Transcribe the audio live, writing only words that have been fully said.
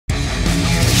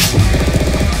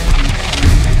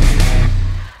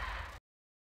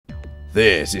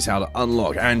This is how to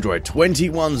unlock Android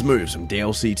 21's moves from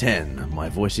DLC 10. My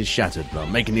voice is shattered, but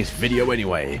I'm making this video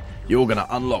anyway. You're gonna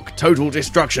unlock Total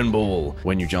Destruction Ball.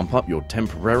 When you jump up, you're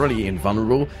temporarily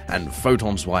invulnerable, and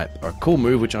Photon Swipe, a cool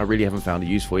move which I really haven't found a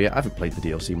use for yet. I haven't played the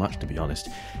DLC much, to be honest.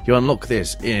 You unlock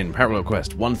this in Parallel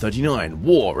Quest 139,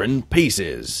 War and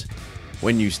Pieces.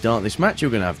 When you start this match,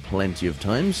 you're gonna have plenty of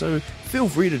time, so feel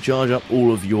free to charge up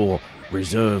all of your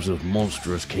reserves of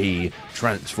monstrous ki,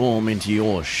 transform into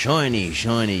your shiny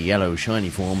yellow shiny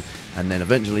form, and then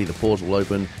eventually the portal will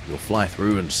open, you'll fly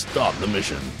through and start the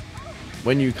mission.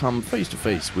 When you come face to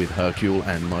face with Hercule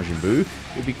and Majin Buu,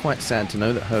 you'll be quite sad to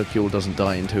know that Hercule doesn't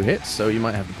die in 2 hits, so you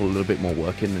might have to put a little bit more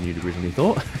work in than you'd originally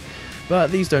thought.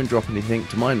 But these don't drop anything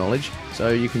to my knowledge, so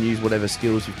you can use whatever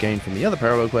skills you've gained from the other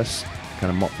parallel quests, kind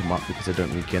of mop them up because they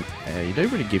don't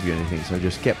really give you anything, so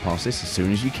just get past this as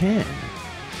soon as you can.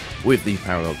 With these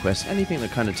parallel quests, anything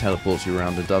that kind of teleports you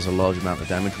around and does a large amount of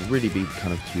damage will really be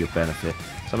kind of to your benefit.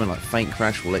 Something like Faint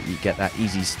Crash will let you get that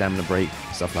easy stamina break.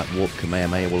 Stuff like Warp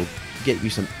Kamehameha will get you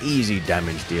some easy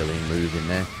damage dealing move in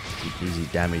there. Easy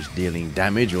damage dealing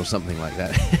damage or something like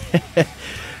that.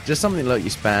 Just something like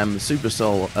you spam.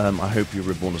 Supersoul, I hope you're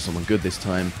reborn as someone good this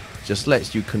time. Just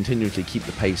lets you continuously keep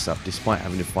the pace up despite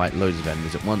having to fight loads of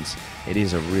enemies at once. It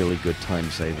is a really good time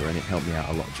saver and it helped me out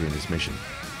a lot during this mission.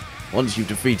 Once you've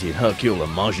defeated Hercule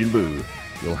and Majin Buu,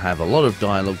 you'll have a lot of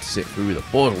dialogue to sit through, the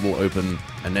portal will open,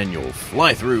 and then you'll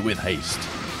fly through with haste.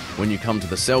 When you come to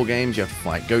the Cell games, you have to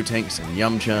fight Gotenks and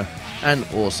Yamcha, and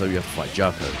also you have to fight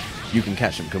Jaco. You can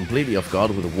catch them completely off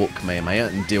guard with a Warp Kamehameha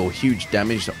and deal huge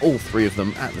damage to all 3 of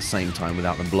them at the same time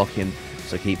without them blocking,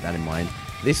 so keep that in mind.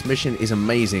 This mission is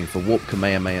amazing for Warp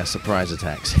Kamehameha surprise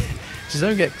attacks. Just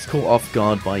don't get caught off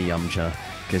guard by Yamcha,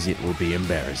 because it will be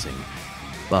embarrassing.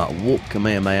 But Warp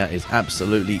Kamehameha is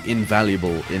absolutely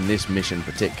invaluable in this mission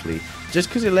particularly, just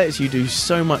because it lets you do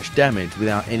so much damage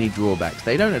without any drawbacks.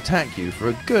 They don't attack you for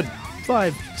a good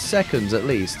 5 seconds at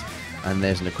least, and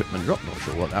there's an equipment drop, not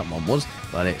sure what that one was,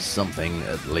 but it's something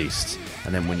at least.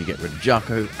 And then when you get rid of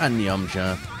Jaco and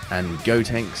Yamcha and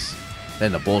Gotenks,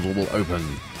 then the portal will open,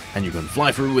 and you can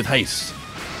fly through with haste.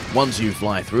 Once you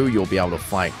fly through, you'll be able to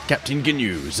fight Captain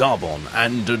Ginyu, Zarbon,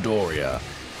 and Dodoria.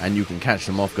 And you can catch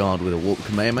them off guard with a Warp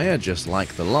Kamehameha, just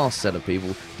like the last set of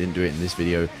people. Didn't do it in this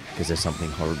video because there's something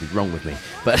horribly wrong with me.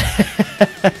 But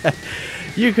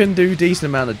you can do decent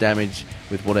amount of damage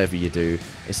with whatever you do.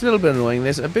 It's a little bit annoying.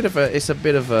 It's a bit of a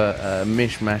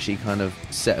mishmashy kind of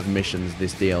set of missions,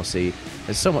 this DLC.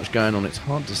 There's so much going on, it's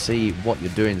hard to see what you're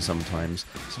doing sometimes.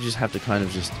 So you just have to kind of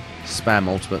just spam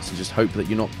ultimates and just hope that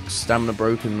you're not stamina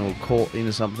broken or caught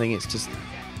in something. It's just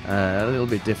a little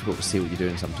bit difficult to see what you're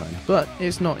doing sometimes, but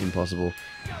it's not impossible.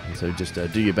 And so just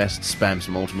do your best, spam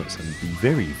some ultimates, and be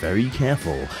very, very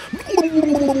careful.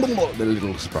 The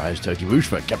little surprise turkey whoosh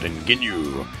for Captain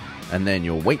Ginyu. And then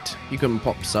you'll wait. You can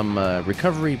pop some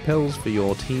recovery pills for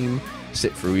your team,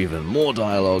 sit through even more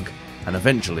dialogue, and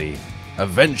eventually,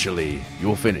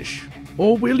 you'll finish.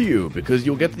 Or will you? Because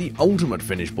you'll get the ultimate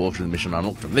finish portion of the mission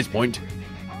unlocked from this point.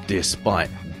 Despite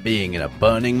being in a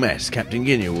burning mess, Captain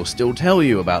Ginyu will still tell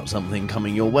you about something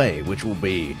coming your way, which will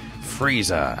be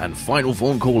Frieza and Final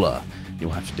Form Cooler. You'll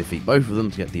have to defeat both of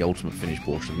them to get the ultimate finish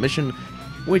portion of the mission,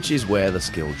 which is where the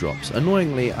skill drops.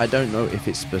 Annoyingly, I don't know if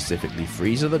it's specifically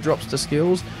Frieza that drops the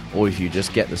skills, or if you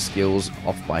just get the skills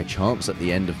off by chance at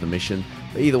the end of the mission.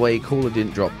 But either way, Cooler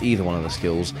didn't drop either one of the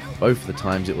skills. Both of the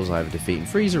times it was either defeating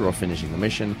Frieza or finishing the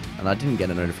mission, and I didn't get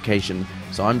a notification,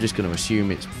 so I'm just going to assume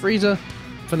it's Frieza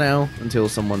for now, until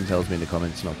someone tells me in the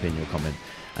comments and I'll pin your comment.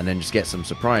 And then just get some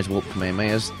surprise Warp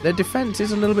Kamehamehas. Their defense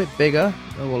is a little bit bigger,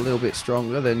 or a little bit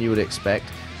stronger than you would expect,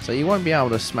 so you won't be able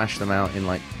to smash them out in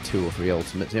like 2 or 3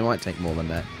 ultimates. It might take more than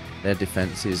that. Their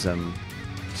defense is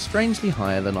strangely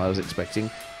higher than I was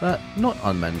expecting, but not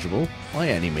unmanageable by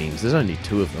any means. There's only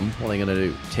 2 of them. What are they going to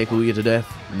do? Tickle you to death?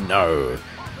 No.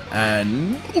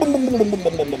 And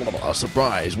a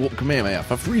surprise Warp Kamehameha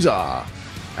for Frieza.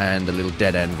 And a little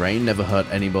dead-end rain never hurt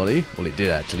anybody. Well, it did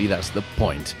actually, that's the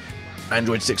point.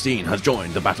 Android 16 has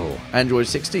joined the battle. Android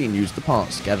 16 used the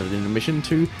parts gathered in a mission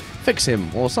to fix him,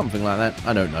 or something like that,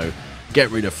 I don't know.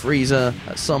 Get rid of Frieza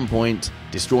at some point,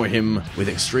 destroy him with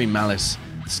extreme malice.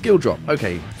 Skill drop.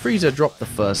 Okay, Frieza dropped the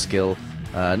first skill,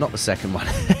 not the second one.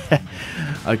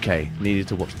 Okay, needed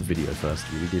to watch the video first,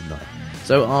 really, didn't I?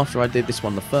 So after I did this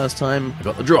one the first time, I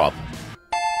got the drop.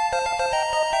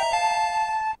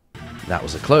 That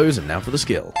was a close, and now for the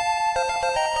skill.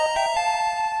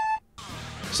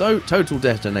 So, Total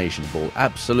Detonation Ball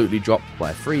absolutely dropped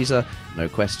by Frieza, no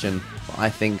question. but I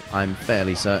think I'm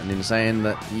fairly certain in saying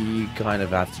that you kind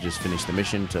of have to just finish the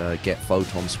mission to get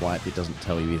Photon Swipe. It doesn't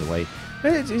tell you either way.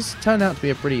 It's turned out to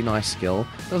be a pretty nice skill.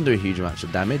 Doesn't do a huge amount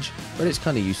of damage, but it's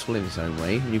kind of useful in its own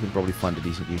way, and you can probably find a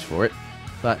decent use for it.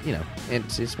 But, you know,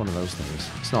 it's one of those things.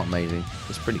 It's not amazing.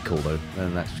 It's pretty cool, though,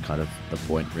 and that's kind of the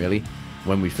point, really.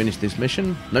 When we finish this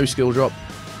mission, no skill drop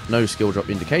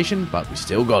indication, but we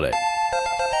still got it.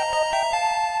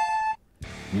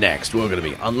 Next, we're going to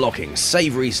be unlocking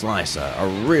Savory Slicer, a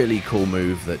really cool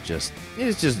move that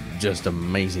is just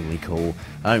amazingly cool.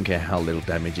 I don't care how little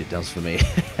damage it does for me.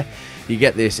 You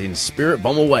get this in Spirit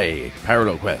Bomb Away,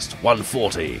 Parallel Quest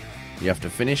 140. You have to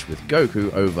finish with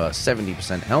Goku over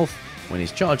 70% health when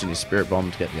he's charging his Spirit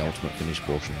Bomb to get the ultimate finish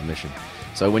portion of the mission.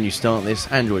 So when you start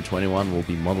this, Android 21 will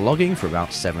be monologuing for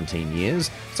about 17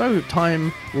 years, so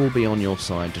time will be on your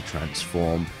side to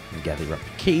transform and gather up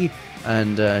the key,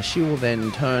 and she will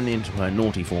then turn into her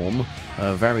naughty form,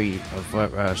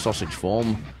 a sausage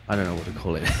form. I don't know what to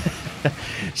call it.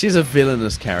 She's a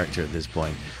villainous character at this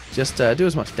point. Just do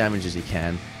as much damage as you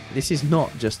can. This is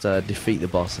not just defeat the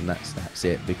boss and that's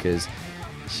it, because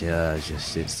it's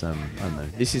I don't know.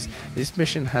 This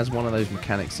mission has one of those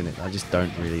mechanics in it that I just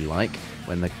don't really like,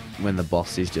 when the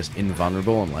boss is just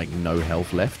invulnerable and like no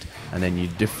health left, and then you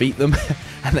defeat them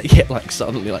and they get like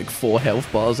suddenly like 4 health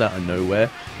bars out of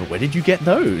nowhere. But where did you get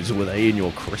those? Were they in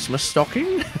your Christmas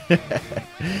stocking?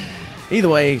 Either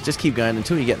way, just keep going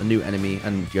until you get the new enemy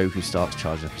and Goku starts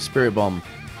charging up a Spirit Bomb,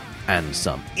 and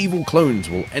some evil clones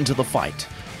will enter the fight.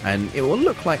 And it will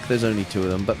look like there's only 2 of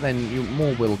them, but then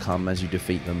more will come as you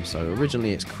defeat them. So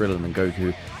originally it's Krillin and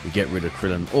Goku. You get rid of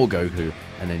Krillin or Goku,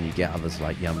 and then you get others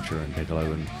like Yamcha and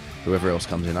Piccolo and whoever else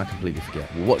comes in. I completely forget.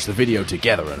 We'll watch the video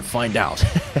together and find out.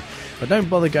 But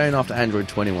don't bother going after Android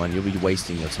 21. You'll be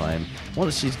wasting your time.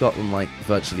 Once she's got them like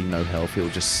virtually no health, he'll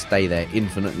just stay there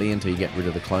infinitely until you get rid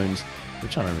of the clones,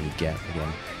 which I don't really get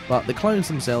again. But the clones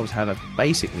themselves have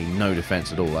basically no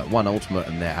defense at all. Like 1 ultimate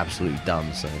and they're absolutely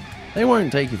done. So they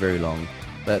won't take you very long.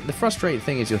 But the frustrating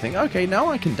thing is you'll think, okay, now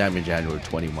I can damage Android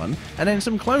 21, and then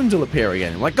some clones will appear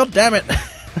again. I'm like, god damn it!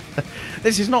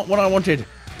 This is not what I wanted!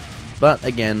 But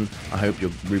again, I hope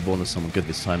you're reborn as someone good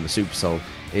this time. The Supersoul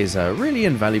is really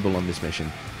invaluable on this mission,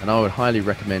 and I would highly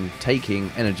recommend taking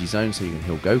Energy Zone so you can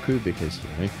heal Goku, because,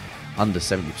 you know, under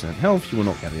 70% health, you will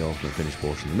not get the ultimate finish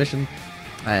portion of the mission,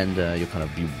 and you'll kind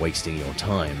of be wasting your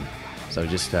time. So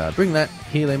just bring that,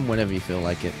 heal him whenever you feel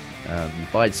like it.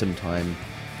 Bide some time.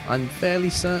 I'm fairly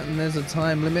certain there's a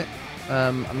time limit.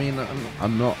 I mean,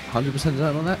 I'm not 100%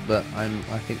 certain on that, but I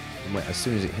think as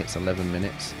soon as it hits 11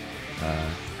 minutes,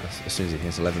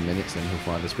 then he'll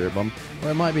fire the Spirit Bomb.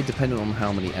 Or it might be dependent on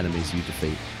how many enemies you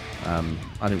defeat.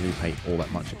 I didn't really pay all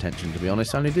that much attention, to be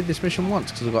honest. I only did this mission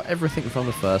once because I got everything from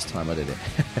the first time I did it,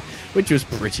 which was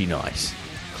pretty nice.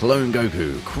 Clone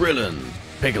Goku, Krillin,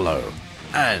 Piccolo,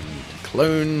 and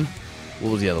Clone...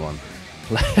 what was the other one?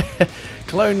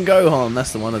 Clone Gohan,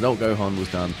 that's the one. Adult Gohan was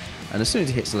done, and as soon as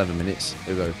it hits 11 minutes,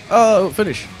 it'll go, oh,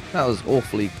 finish. That was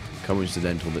awfully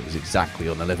coincidental. That was exactly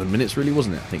on 11 minutes, really,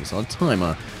 wasn't it? I think it's on a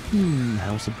timer.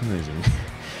 How surprising.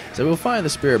 So we'll fire the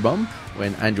Spirit Bomb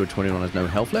when Android 21 has no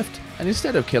health left, and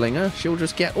instead of killing her, she'll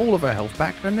just get all of her health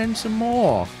back and then some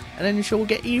more, and then she'll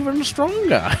get even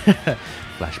stronger.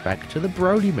 Flashback to the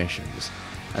Brody missions.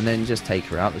 And then just take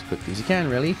her out as quickly as you can,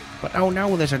 really. But oh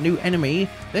no, there's a new enemy.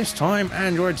 This time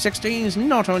Android 16's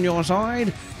not on your side.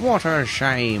 What a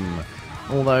shame.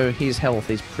 Although his health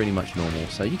is pretty much normal,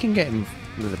 so you can get him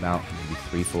with about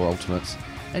maybe 3-4 ultimates.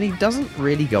 And he doesn't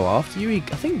really go after you.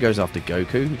 I think he goes after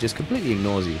Goku. He just completely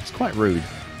ignores you. It's quite rude.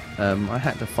 I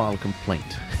had to file a complaint.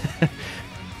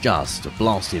 Just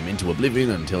blast him into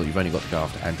oblivion until you've only got to go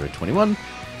after Android 21.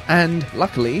 And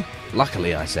luckily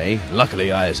I say,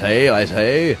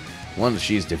 once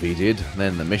she's defeated,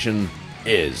 then the mission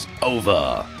is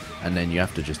over. And then you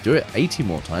have to just do it 80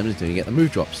 more times until you get the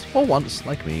move drops. Or once,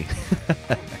 like me.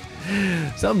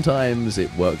 Sometimes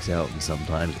it works out and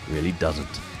sometimes it really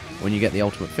doesn't. When you get the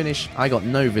ultimate finish, I got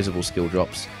no visible skill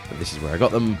drops, but this is where I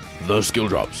got them, the skill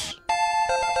drops.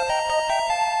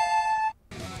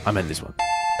 I meant this one.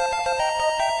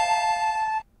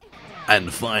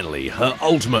 And finally, her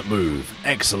ultimate move,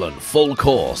 excellent, full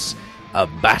course, a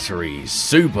battery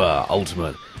super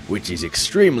ultimate, which is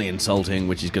extremely insulting,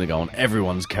 which is going to go on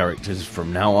everyone's characters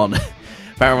from now on.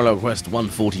 Parallel Quest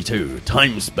 142,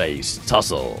 Time Space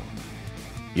Tussle.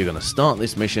 You're going to start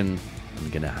this mission, and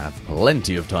you're going to have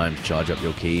plenty of time to charge up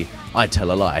your ki. I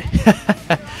tell a lie.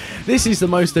 This is the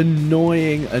most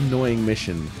annoying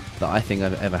mission that I think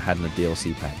I've ever had in a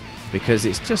DLC pack, because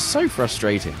it's just so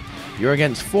frustrating. You're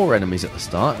against 4 enemies at the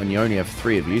start, and you only have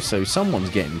 3 of you, so someone's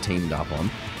getting teamed up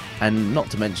on. And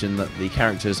not to mention that the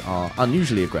characters are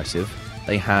unusually aggressive,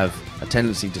 they have a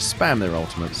tendency to spam their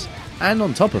ultimates, and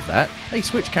on top of that, they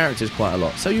switch characters quite a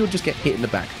lot, so you'll just get hit in the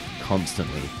back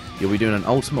constantly. You'll be doing an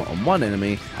ultimate on one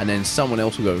enemy, and then someone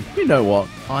else will go, you know what,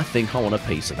 I think I want a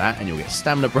piece of that, and you'll get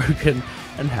stamina broken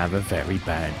and have a very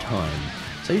bad time.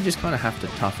 So you just kind of have to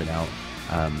tough it out.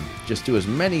 Just do as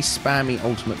many spammy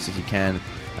ultimates as you can,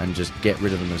 and just get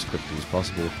rid of them as quickly as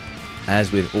possible.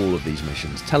 As with all of these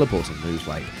missions, teleporting moves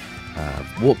like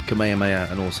Warp Kamehameha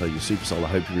and also your Super Soul, I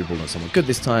hope you reborn on someone good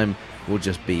this time, will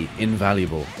just be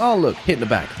invaluable. Oh look, hit in the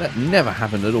back. That never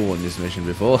happened at all in this mission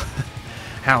before.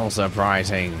 How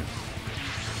surprising.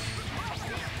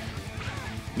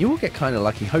 You will get kind of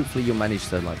lucky. Hopefully you'll manage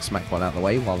to like smack one out of the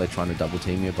way while they're trying to double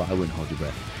team you, but I wouldn't hold your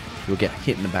breath. You'll get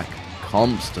hit in the back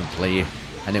constantly,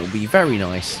 and it will be very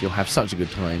nice. You'll have such a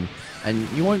good time, and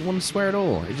you won't want to swear at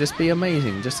all. It'll just be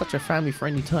amazing. Just such a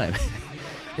family-friendly time.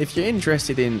 If you're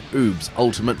interested in Oob's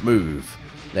ultimate move,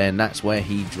 then that's where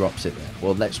he drops it there.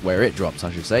 Well, that's where it drops,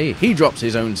 I should say. He drops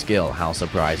his own skill. How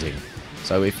surprising.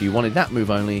 So if you wanted that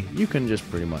move only, you can just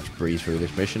pretty much breeze through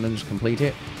this mission and just complete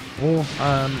it. Or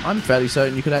I'm fairly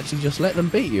certain you could actually just let them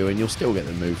beat you and you'll still get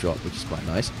the move drop, which is quite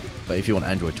nice. But if you want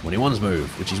Android 21's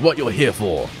move, which is what you're here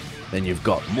for, then you've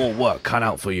got more work cut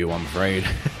out for you, I'm afraid.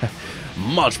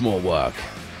 Much more work.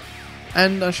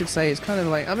 And I should say it's kind of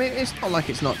like, I mean, it's not like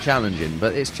it's not challenging,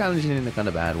 but it's challenging in a kind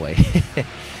of bad way.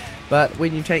 But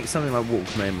when you take something like Warp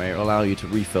Kamehameha, it'll allow you to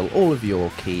refill all of your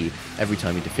ki every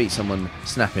time you defeat someone,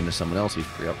 snap into someone else who's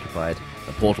preoccupied.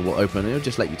 The portal will open and it'll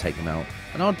just let you take them out.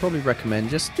 And I'd probably recommend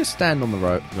just stand on the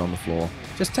rope, on the floor,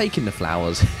 just take in the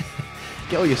flowers,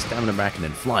 get all your stamina back, and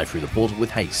then fly through the portal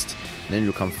with haste. And then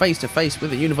you'll come face to face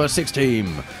with the Universe 6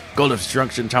 team, God of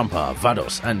Destruction Champa,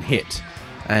 Vados, and Hit.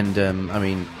 And I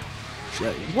mean,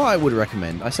 what I would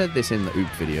recommend, I said this in the Oop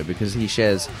video because he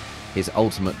shares his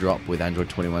ultimate drop with Android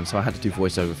 21, so I had to do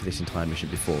voiceover for this entire mission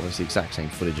before. It's the exact same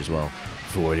footage as well.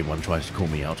 Before anyone tries to call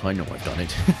me out, I know I've done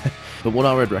it. But what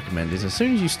I would recommend is as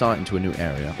soon as you start into a new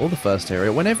area, or the first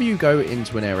area, whenever you go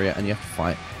into an area and you have to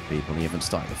fight people and you haven't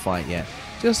started the fight yet,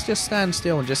 just stand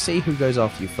still and just see who goes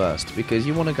after you first, because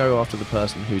you want to go after the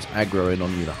person who's aggroing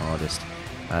on you the hardest.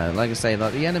 Like I say,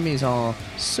 like the enemies are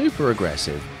super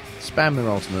aggressive, spam their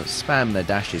ultimates, spam their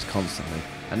dashes constantly,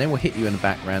 and they will hit you in the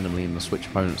back randomly and will switch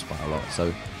opponents quite a lot.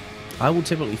 So I will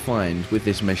typically find with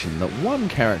this mission that one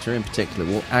character in particular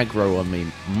will aggro on me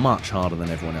much harder than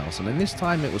everyone else. And then this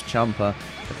time it was Champa.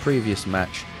 The previous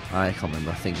match, I can't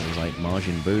remember, I think it was like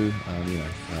Majin Buu,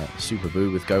 Super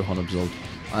Buu with Gohan absorbed.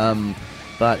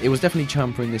 But it was definitely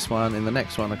Champa in this one. In the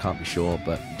next one I can't be sure,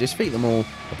 but defeat them all,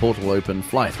 the portal will open,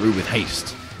 fly through with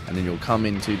haste, and then you'll come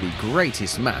into the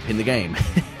greatest map in the game.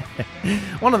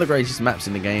 One of the greatest maps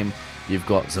in the game. You've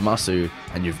got Zamasu,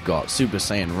 and you've got Super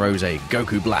Saiyan Rose,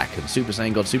 Goku Black, and Super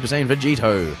Saiyan God Super Saiyan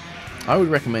Vegito. I would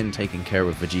recommend taking care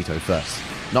of Vegito first.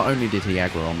 Not only did he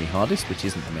aggro on me hardest, which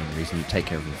isn't the main reason you take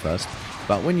care of him first,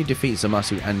 but when you defeat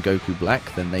Zamasu and Goku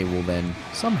Black, then they will then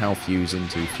somehow fuse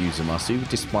into Fuse Zamasu,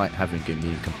 despite having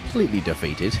been completely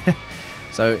defeated.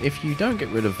 So if you don't get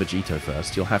rid of Vegito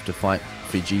first, you'll have to fight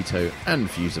Vegito and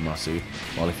Fuse Zamasu.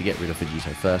 While if you get rid of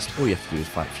Vegito first, all you have to do is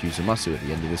fight Fuse Zamasu at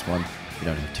the end of this one. You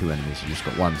don't have two enemies, you just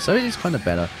got one. So it is kind of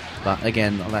better, but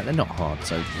again, they're not hard,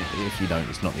 so if you don't,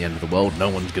 it's not the end of the world, no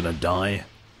one's gonna die.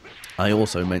 I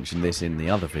also mentioned this in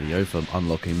the other video for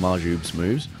unlocking Marjub's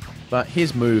moves, but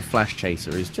his move, Flash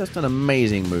Chaser, is just an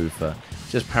amazing move for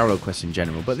just parallel quests in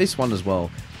general, but this one as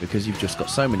well, because you've just got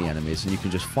so many enemies and you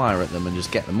can just fire at them and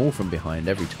just get them all from behind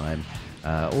every time.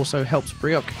 Also helps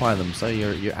preoccupy them, so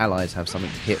your allies have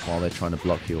something to hit while they're trying to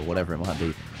block you or whatever it might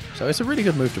be. So it's a really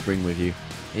good move to bring with you,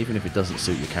 even if it doesn't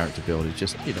suit your character build. It's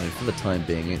just, you know, for the time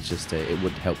being, it's just it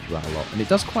would help you out a lot, and it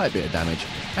does quite a bit of damage,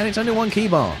 and it's only one key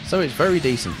bar, so it's very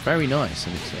decent, very nice,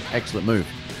 and it's an excellent move.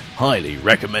 Highly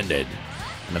recommended.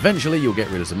 And eventually you'll get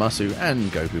rid of Zamasu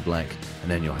and Goku Black, and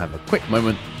then you'll have a quick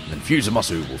moment, and then Fuse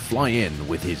Zamasu will fly in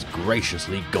with his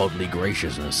graciously godly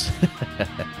graciousness.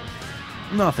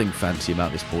 Nothing fancy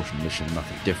about this portion of the mission,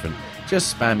 nothing different,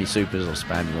 just spam your supers or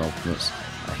spam your ultimates.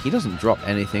 He doesn't drop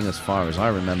anything as far as I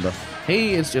remember.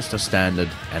 He is just a standard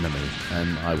enemy,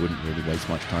 and I wouldn't really waste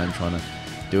much time trying to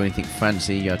do anything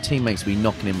fancy. Your teammates will be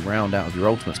knocking him round out of your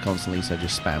ultimates constantly, so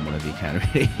just spam whatever you can,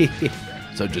 really.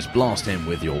 So just blast him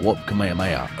with your Warp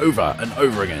Kamehameha over and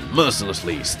over again,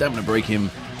 mercilessly. Stamina break him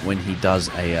when he does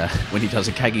a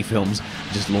Kagi Films,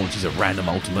 just launches a random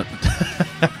ultimate.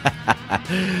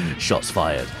 Shots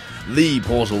fired. The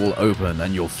portal will open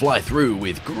and you'll fly through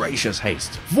with gracious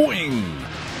haste. Voing!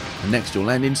 and next you'll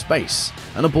land in space,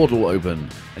 and a portal will open,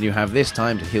 and you have this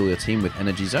time to heal your team with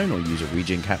Energy Zone or use a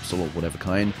regen capsule or whatever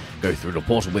kind, go through the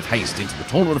portal with haste into the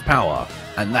Tournament of Power,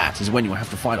 and that is when you have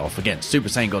to fight off against Super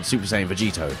Saiyan God, Super Saiyan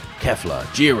Vegito, Kefla,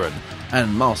 Jiren,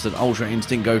 and Mastered Ultra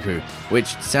Instinct Goku, which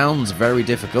sounds very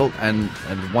difficult and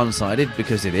one-sided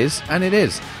because it is, and it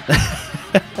is.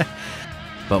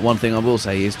 But one thing I will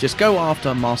say is just go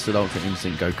after Mastered Ultra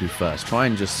Instinct Goku first. Try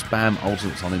and just spam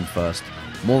ultimates on him first,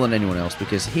 more than anyone else,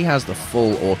 because he has the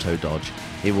full auto dodge.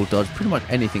 He will dodge pretty much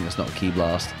anything that's not a Ki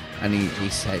Blast, and he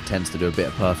tends to do a bit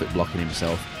of perfect blocking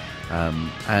himself.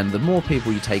 And the more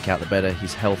people you take out, the better.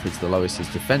 His health is the lowest, his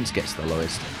defense gets the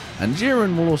lowest. And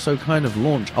Jiren will also kind of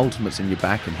launch ultimates in your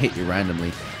back and hit you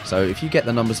randomly. So if you get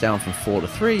the numbers down from 4 to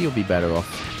 3, you'll be better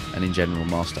off. And in general,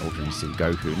 Master Ultra Instinct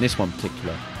Goku, in this one in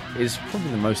particular, is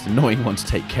probably the most annoying one to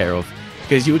take care of,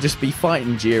 because you'll just be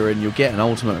fighting Jiren, you'll get an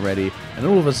ultimate ready, and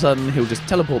all of a sudden he'll just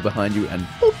teleport behind you and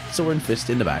boop, Soaring Fist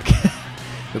in the back.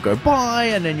 He'll go bye,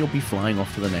 and then you'll be flying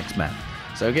off to the next map.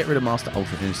 So get rid of Master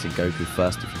Ultra Instinct Goku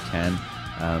first if you can.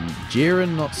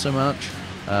 Jiren, not so much.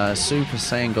 Super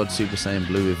Saiyan God, Super Saiyan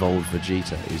Blue Evolved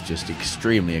Vegeta is just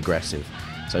extremely aggressive.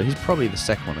 So he's probably the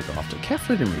second one to go after.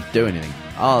 Kefla didn't really do anything.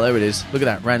 Oh, there it is. Look at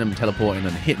that, random teleporting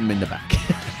and hit him in the back.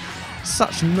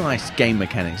 Such nice game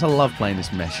mechanics. I love playing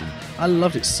this mission. I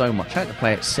loved it so much. I had to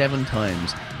play it 7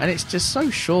 times, and it's just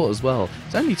so short as well.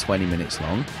 It's only 20 minutes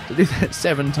long. To do that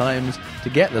 7 times,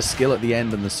 to get the skill at the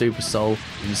end and the Super Soul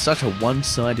in such a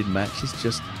one-sided match is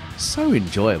just so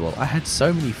enjoyable. I had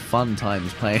so many fun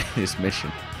times playing this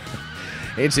mission.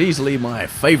 It's easily my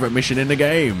favourite mission in the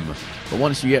game. But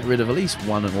once you get rid of at least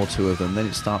 1 or 2 of them, then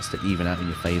it starts to even out in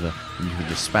your favour, and you can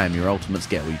just spam your ultimates,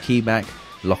 get all your ki back,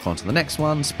 lock onto the next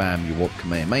one, spam your Warp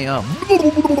Kamehameha,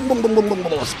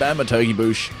 spam a Turkey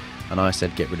Boosh, and I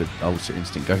said get rid of Ultra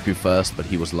Instinct Goku first, but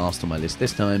he was last on my list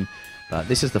this time. But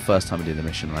this is the first time I did the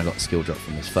mission, and I got the skill drop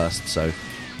from this first, so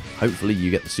hopefully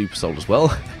you get the Super Soul as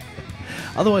well.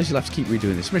 Otherwise you'll have to keep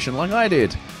redoing this mission like I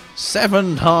did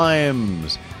 7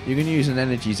 times! You can use an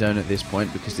Energy Zone at this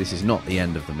point because this is not the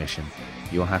end of the mission.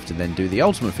 You'll have to then do the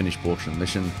ultimate finish portion of the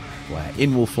mission, where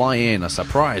in will fly in a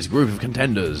surprise group of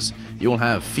contenders. You'll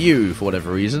have few, for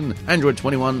whatever reason, Android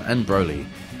 21 and Broly.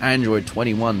 Android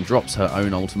 21 drops her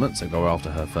own ultimate, so go after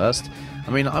her first.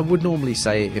 I mean, I would normally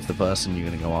say if the person you're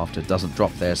going to go after doesn't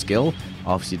drop their skill,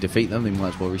 after you defeat them, you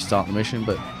might as well restart the mission,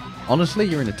 but honestly,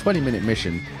 you're in a 20-minute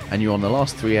mission, and you're on the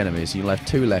last 3 enemies, you'll have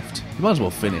 2 left. You might as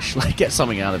well finish, like, get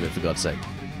something out of it, for God's sake.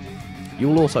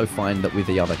 You'll also find that with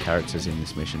the other characters in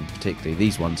this mission, particularly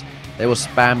these ones, they will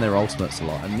spam their ultimates a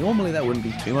lot, and normally that wouldn't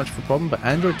be too much of a problem, but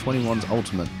Android 21's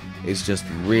ultimate is just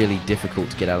really difficult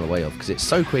to get out of the way of, because it's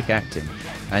so quick acting,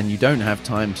 and you don't have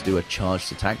time to do a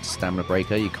charged attack to Stamina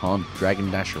Breaker, you can't Dragon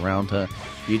Dash around her,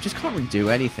 you just can't really do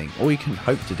anything. All you can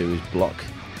hope to do is block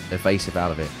evasive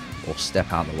out of it, or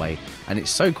step out of the way, and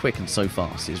it's so quick and so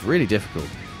fast, it's really difficult.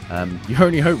 Your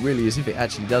only hope really is if it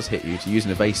actually does hit you to use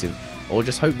an evasive, or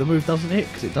just hope the move doesn't hit,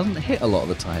 because it doesn't hit a lot of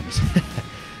the times.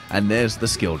 And there's the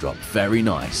skill drop, very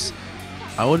nice.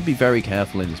 I would be very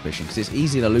careful in this mission, because it's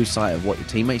easy to lose sight of what your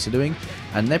teammates are doing,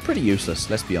 and they're pretty useless,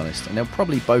 let's be honest, and they'll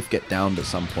probably both get downed at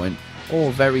some point,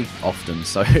 or very often,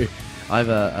 so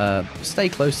either stay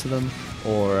close to them,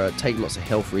 or take lots of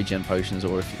health regen potions,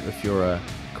 or if you're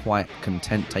quite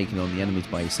content taking on the enemies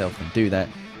by yourself, then do that.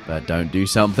 But don't do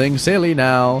something silly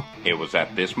now. It was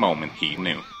at this moment he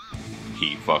knew.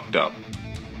 He fucked up.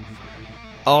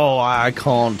 Oh, I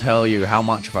can't tell you how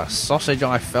much of a sausage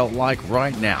I felt like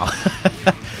right now.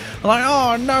 Like,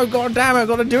 oh no, goddamn, I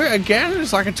gotta do it again?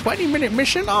 It's like a 20-minute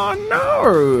mission? Oh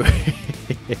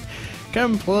no!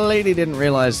 Completely didn't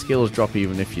realise skills drop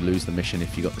even if you lose the mission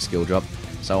if you got the skill drop.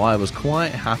 So I was quite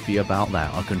happy about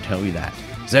that, I can tell you that.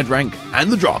 Z rank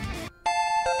and the drop.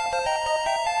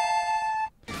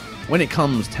 When it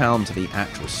comes down to the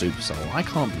actual Super Soul, I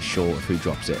can't be sure of who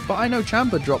drops it, but I know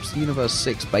Champa drops the Universe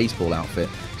 6 baseball outfit,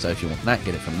 so if you want that,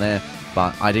 get it from there,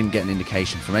 but I didn't get an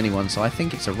indication from anyone, so I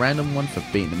think it's a random one for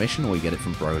beating the mission, or you get it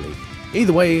from Broly.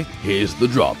 Either way, here's the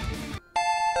drop.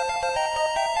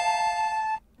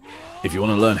 If you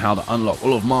want to learn how to unlock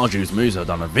all of Marju's moves, I've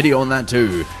done a video on that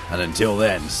too, and until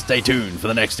then, stay tuned for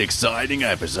the next exciting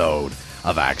episode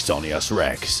of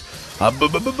AxoniusRex.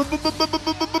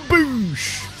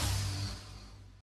 Boosh!